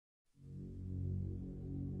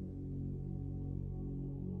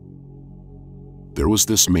there was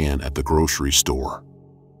this man at the grocery store.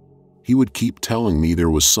 He would keep telling me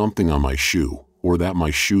there was something on my shoe or that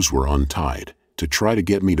my shoes were untied to try to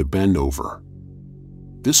get me to bend over.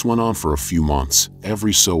 This went on for a few months,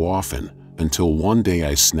 every so often, until one day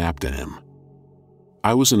I snapped at him.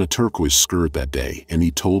 I was in a turquoise skirt that day and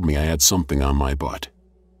he told me I had something on my butt.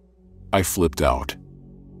 I flipped out.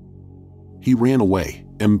 He ran away,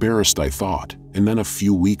 embarrassed I thought, and then a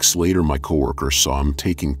few weeks later my coworker saw him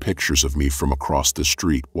taking pictures of me from across the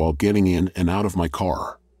street while getting in and out of my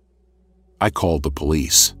car. I called the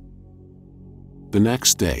police. The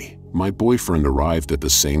next day, my boyfriend arrived at the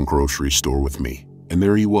same grocery store with me, and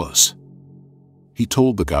there he was. He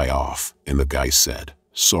told the guy off, and the guy said,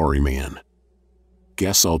 "Sorry, man.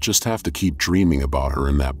 Guess I'll just have to keep dreaming about her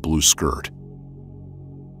in that blue skirt."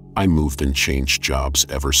 I moved and changed jobs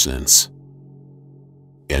ever since.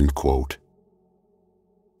 End quote.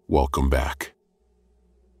 Welcome back.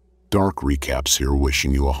 Dark Recaps here,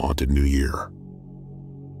 wishing you a haunted new year.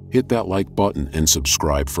 Hit that like button and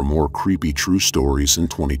subscribe for more creepy true stories in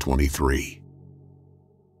 2023.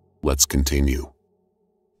 Let's continue.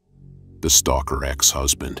 The Stalker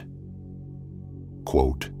Ex-Husband.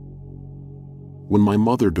 Quote, when my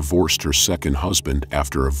mother divorced her second husband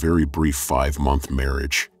after a very brief 5-month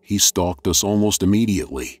marriage, he stalked us almost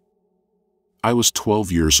immediately. I was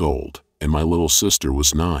 12 years old, and my little sister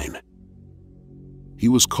was 9. He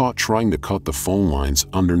was caught trying to cut the phone lines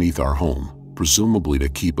underneath our home, presumably to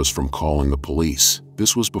keep us from calling the police.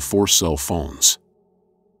 This was before cell phones.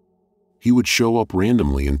 He would show up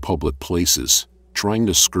randomly in public places, trying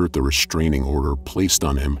to skirt the restraining order placed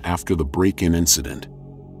on him after the break-in incident.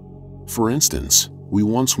 For instance, we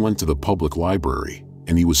once went to the public library,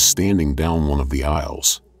 and he was standing down one of the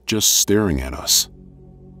aisles, just staring at us.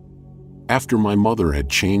 After my mother had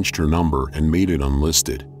changed her number and made it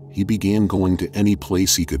unlisted, he began going to any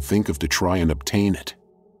place he could think of to try and obtain it.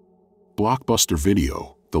 Blockbuster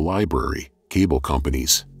Video, the library, cable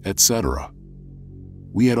companies, etc.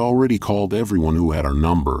 We had already called everyone who had our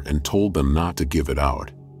number and told them not to give it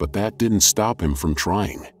out, but that didn't stop him from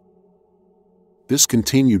trying. This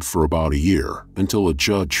continued for about a year until a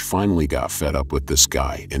judge finally got fed up with this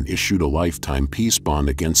guy and issued a lifetime peace bond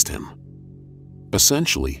against him.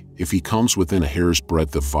 Essentially, if he comes within a hair's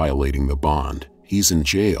breadth of violating the bond, he's in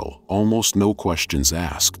jail, almost no questions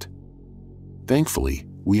asked. Thankfully,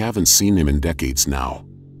 we haven't seen him in decades now.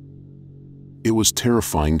 It was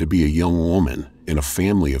terrifying to be a young woman in a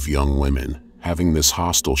family of young women, having this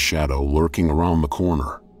hostile shadow lurking around the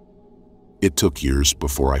corner. It took years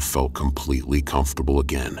before I felt completely comfortable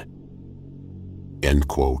again. End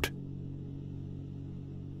quote.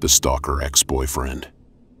 The Stalker Ex-Boyfriend.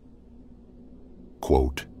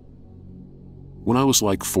 Quote, when I was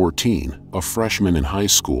like 14, a freshman in high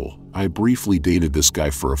school, I briefly dated this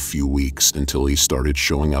guy for a few weeks until he started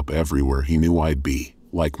showing up everywhere he knew I'd be,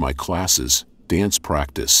 like my classes, dance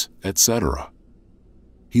practice, etc.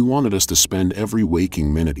 He wanted us to spend every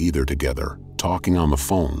waking minute either together, talking on the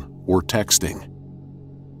phone, or texting.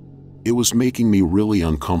 It was making me really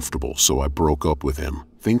uncomfortable, so I broke up with him,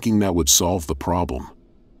 thinking that would solve the problem.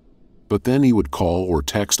 But then he would call or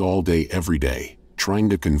text all day every day, trying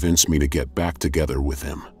to convince me to get back together with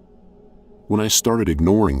him. When I started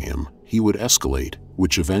ignoring him, he would escalate,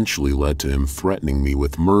 which eventually led to him threatening me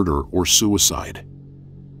with murder or suicide.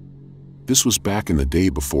 This was back in the day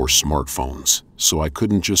before smartphones, so I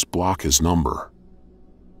couldn't just block his number.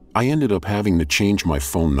 I ended up having to change my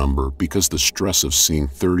phone number because the stress of seeing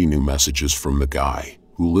 30 new messages from the guy,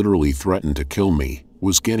 who literally threatened to kill me,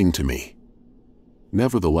 was getting to me.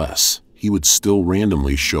 Nevertheless, he would still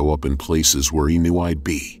randomly show up in places where he knew I'd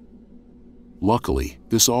be. Luckily,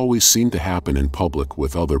 this always seemed to happen in public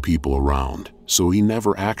with other people around, so he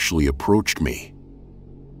never actually approached me.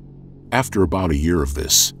 After about a year of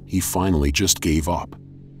this, he finally just gave up.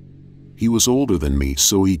 He was older than me,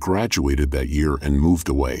 so he graduated that year and moved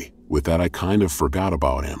away. With that, I kind of forgot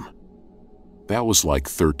about him. That was like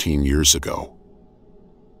 13 years ago.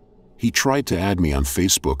 He tried to add me on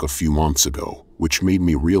Facebook a few months ago, which made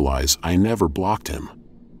me realize I never blocked him.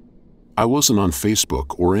 I wasn't on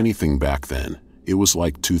Facebook or anything back then. It was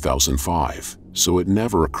like 2005, so it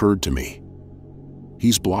never occurred to me.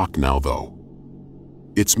 He's blocked now though.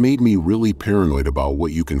 It's made me really paranoid about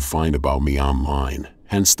what you can find about me online,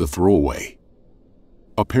 hence the throwaway.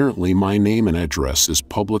 Apparently my name and address is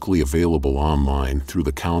publicly available online through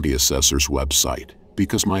the county assessor's website,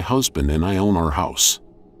 because my husband and I own our house.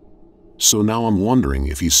 So now I'm wondering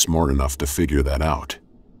if he's smart enough to figure that out.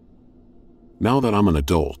 Now that I'm an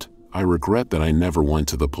adult, I regret that I never went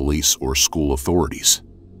to the police or school authorities.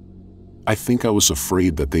 I think I was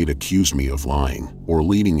afraid that they'd accuse me of lying or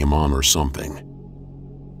leading him on or something.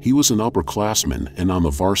 He was an upperclassman and on the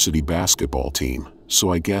varsity basketball team,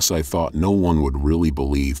 so I guess I thought no one would really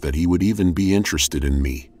believe that he would even be interested in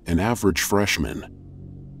me, an average freshman.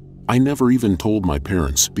 I never even told my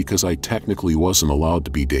parents because I technically wasn't allowed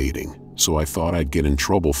to be dating, so I thought I'd get in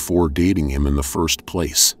trouble for dating him in the first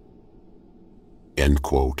place. End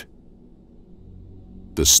quote.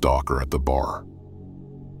 The Stalker at the Bar.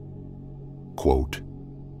 Quote,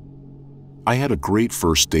 I had a great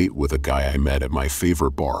first date with a guy I met at my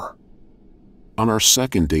favorite bar. On our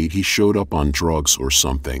second date, he showed up on drugs or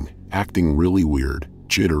something, acting really weird,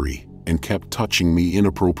 jittery, and kept touching me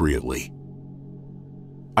inappropriately.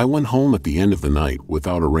 I went home at the end of the night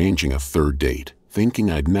without arranging a third date, thinking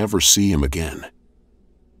I'd never see him again.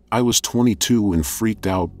 I was 22 and freaked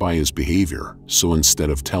out by his behavior, so instead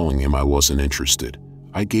of telling him I wasn't interested,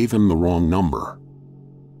 I gave him the wrong number.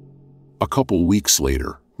 A couple weeks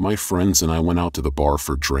later, my friends and I went out to the bar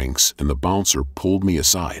for drinks and the bouncer pulled me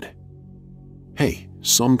aside. Hey,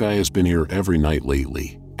 some guy has been here every night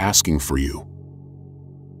lately, asking for you.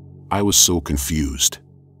 I was so confused.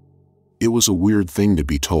 It was a weird thing to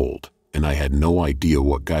be told, and I had no idea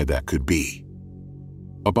what guy that could be.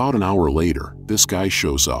 About an hour later, this guy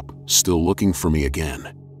shows up, still looking for me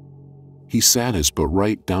again. He sat his butt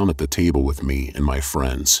right down at the table with me and my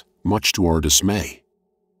friends, much to our dismay.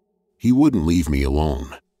 He wouldn't leave me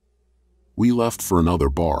alone. We left for another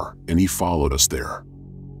bar, and he followed us there.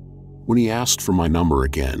 When he asked for my number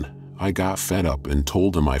again, I got fed up and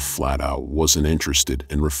told him I flat out wasn't interested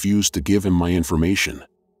and refused to give him my information.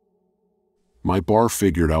 My bar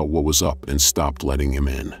figured out what was up and stopped letting him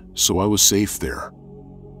in, so I was safe there.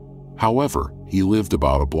 However, he lived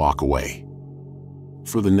about a block away.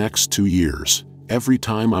 For the next 2 years, every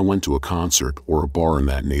time I went to a concert or a bar in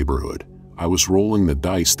that neighborhood, I was rolling the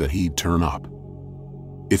dice that he'd turn up.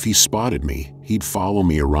 If he spotted me, he'd follow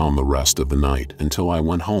me around the rest of the night until I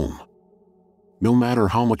went home. No matter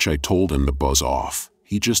how much I told him to buzz off,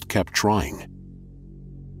 he just kept trying.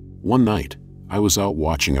 One night, I was out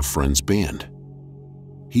watching a friend's band.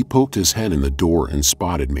 He poked his head in the door and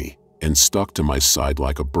spotted me, and stuck to my side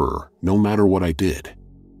like a burr, no matter what I did.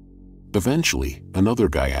 Eventually, another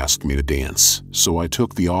guy asked me to dance, so I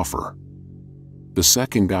took the offer. The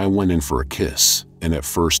second guy went in for a kiss, and at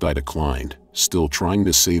first I declined, still trying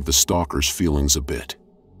to save the stalker's feelings a bit.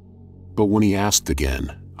 But when he asked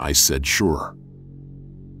again, I said sure.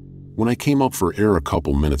 When I came up for air a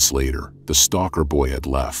couple minutes later, the stalker boy had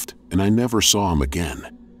left, and I never saw him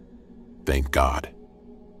again. Thank God.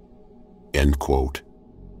 End quote.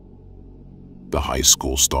 The High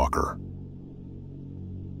School Stalker.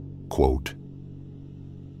 Quote,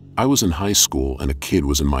 I was in high school and a kid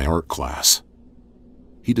was in my art class.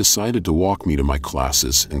 He decided to walk me to my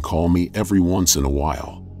classes and call me every once in a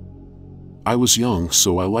while. I was young,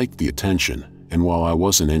 so I liked the attention, and while I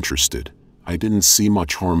wasn't interested, I didn't see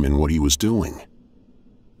much harm in what he was doing.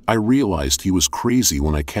 I realized he was crazy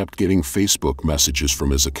when I kept getting Facebook messages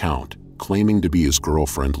from his account, claiming to be his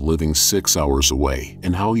girlfriend living 6 hours away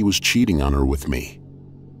and how he was cheating on her with me.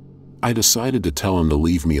 I decided to tell him to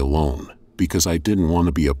leave me alone because I didn't want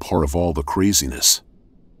to be a part of all the craziness.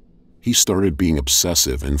 He started being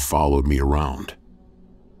obsessive and followed me around.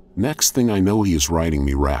 Next thing I know, he is writing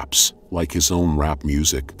me raps, like his own rap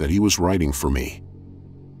music that he was writing for me.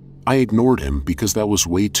 I ignored him because that was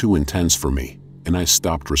way too intense for me, and I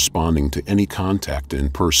stopped responding to any contact in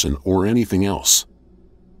person or anything else.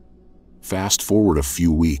 Fast forward a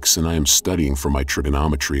few weeks and I am studying for my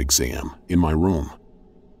trigonometry exam in my room.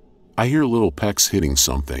 I hear little pecks hitting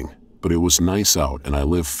something, but it was nice out and I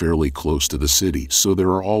live fairly close to the city, so there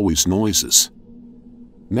are always noises.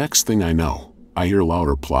 Next thing I know, I hear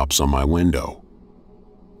louder plops on my window.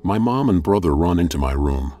 My mom and brother run into my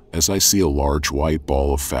room as I see a large white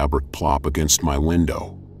ball of fabric plop against my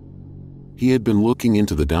window. He had been looking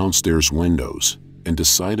into the downstairs windows and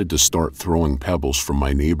decided to start throwing pebbles from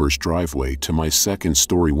my neighbor's driveway to my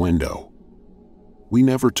second-story window. We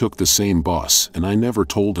never took the same bus and I never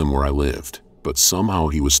told him where I lived, but somehow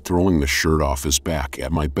he was throwing the shirt off his back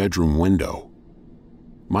at my bedroom window.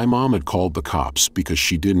 My mom had called the cops because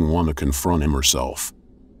she didn't want to confront him herself.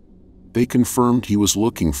 They confirmed he was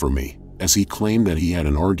looking for me, as he claimed that he had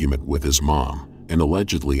an argument with his mom, and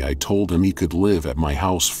allegedly I told him he could live at my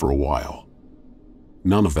house for a while.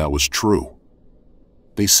 None of that was true.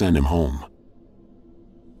 They sent him home.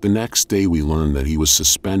 The next day we learned that he was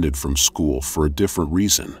suspended from school for a different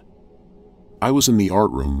reason. I was in the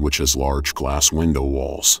art room, which has large glass window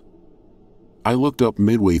walls. I looked up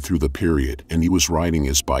midway through the period and he was riding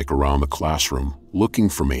his bike around the classroom, looking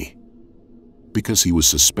for me. Because he was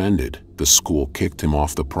suspended, the school kicked him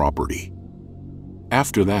off the property.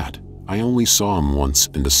 After that, I only saw him once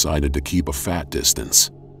and decided to keep a fat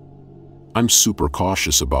distance. I'm super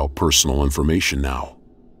cautious about personal information now.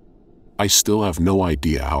 I still have no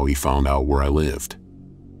idea how he found out where I lived."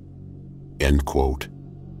 End quote.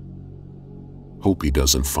 Hope he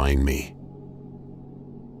doesn't find me.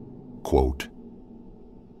 Quote,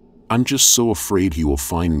 "I'm just so afraid he will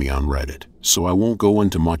find me on Reddit, so I won't go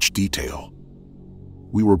into much detail.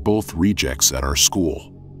 We were both rejects at our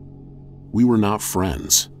school. We were not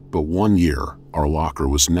friends, but one year, our locker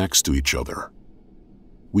was next to each other.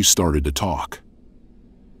 We started to talk.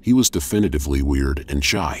 He was definitively weird and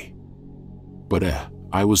shy. But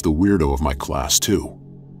I was the weirdo of my class too.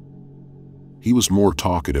 He was more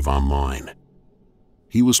talkative online.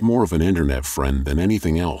 He was more of an internet friend than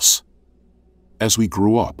anything else. As we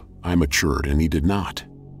grew up, I matured and he did not.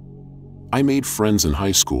 I made friends in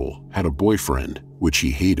high school, had a boyfriend, which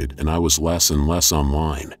he hated, and I was less and less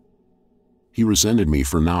online. He resented me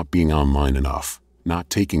for not being online enough, not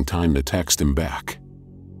taking time to text him back.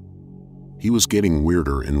 He was getting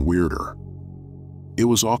weirder and weirder. It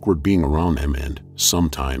was awkward being around him, and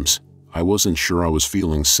sometimes I wasn't sure I was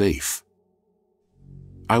feeling safe.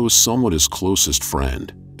 I was somewhat his closest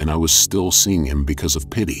friend, and I was still seeing him because of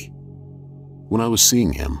pity. When I was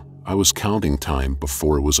seeing him, I was counting time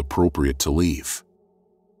before it was appropriate to leave.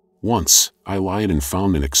 Once, I lied and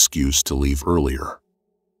found an excuse to leave earlier.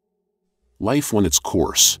 Life went its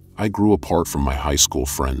course. I grew apart from my high school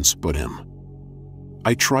friends, but him.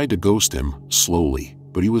 I tried to ghost him, slowly,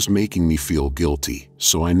 but he was making me feel guilty,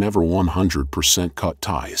 so I never 100% cut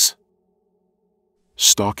ties.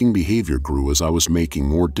 Stalking behavior grew as I was making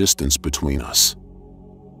more distance between us.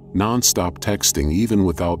 Non-stop texting even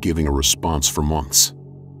without giving a response for months.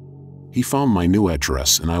 He found my new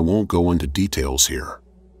address, and I won't go into details here.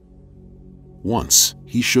 Once,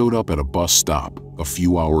 he showed up at a bus stop, a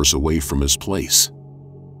few hours away from his place.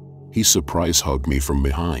 He surprise hugged me from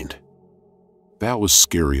behind. That was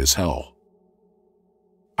scary as hell.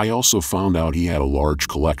 I also found out he had a large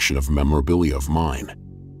collection of memorabilia of mine.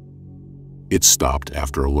 It stopped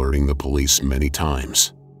after alerting the police many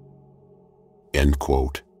times. End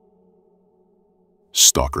quote.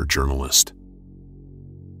 Stalker Journalist.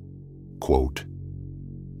 Quote,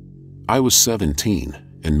 "I was 17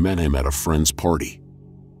 and met him at a friend's party.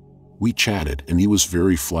 We chatted and he was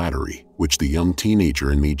very flattery, which the young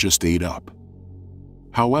teenager in me just ate up.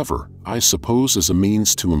 However, I suppose as a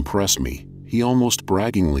means to impress me, he almost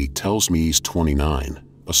braggingly tells me he's 29,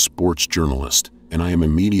 a sports journalist, and I am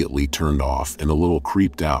immediately turned off and a little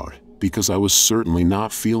creeped out because I was certainly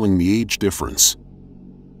not feeling the age difference.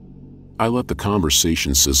 I let the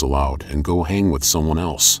conversation sizzle out and go hang with someone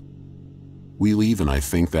else. We leave and I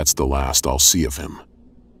think that's the last I'll see of him.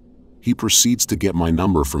 He proceeds to get my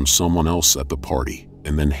number from someone else at the party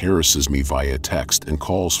and then harasses me via text and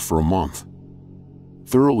calls for a month.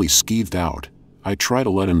 Thoroughly skeeved out, I try to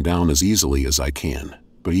let him down as easily as I can,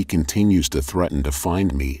 but he continues to threaten to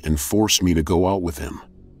find me and force me to go out with him.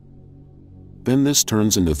 Then this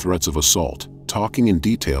turns into threats of assault, talking in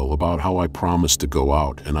detail about how I promised to go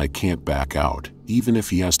out and I can't back out, even if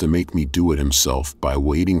he has to make me do it himself by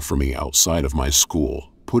waiting for me outside of my school,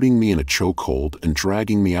 putting me in a chokehold and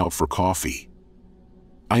dragging me out for coffee.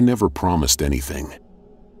 I never promised anything.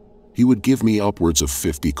 He would give me upwards of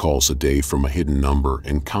 50 calls a day from a hidden number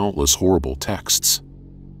and countless horrible texts.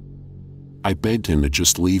 I begged him to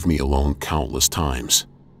just leave me alone countless times.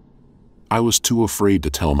 I was too afraid to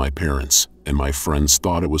tell my parents, and my friends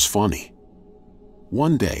thought it was funny.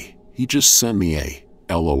 One day, he just sent me a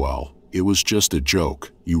LOL, it was just a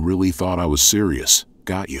joke, you really thought I was serious,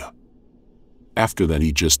 got you. After that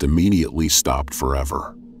he just immediately stopped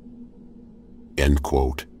forever." End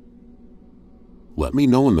quote. Let me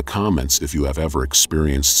know in the comments if you have ever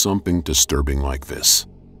experienced something disturbing like this.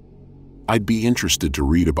 I'd be interested to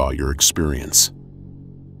read about your experience.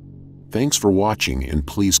 Thanks for watching, and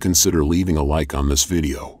please consider leaving a like on this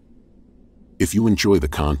video. If you enjoy the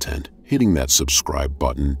content, hitting that subscribe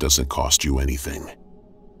button doesn't cost you anything.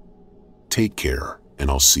 Take care, and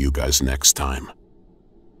I'll see you guys next time.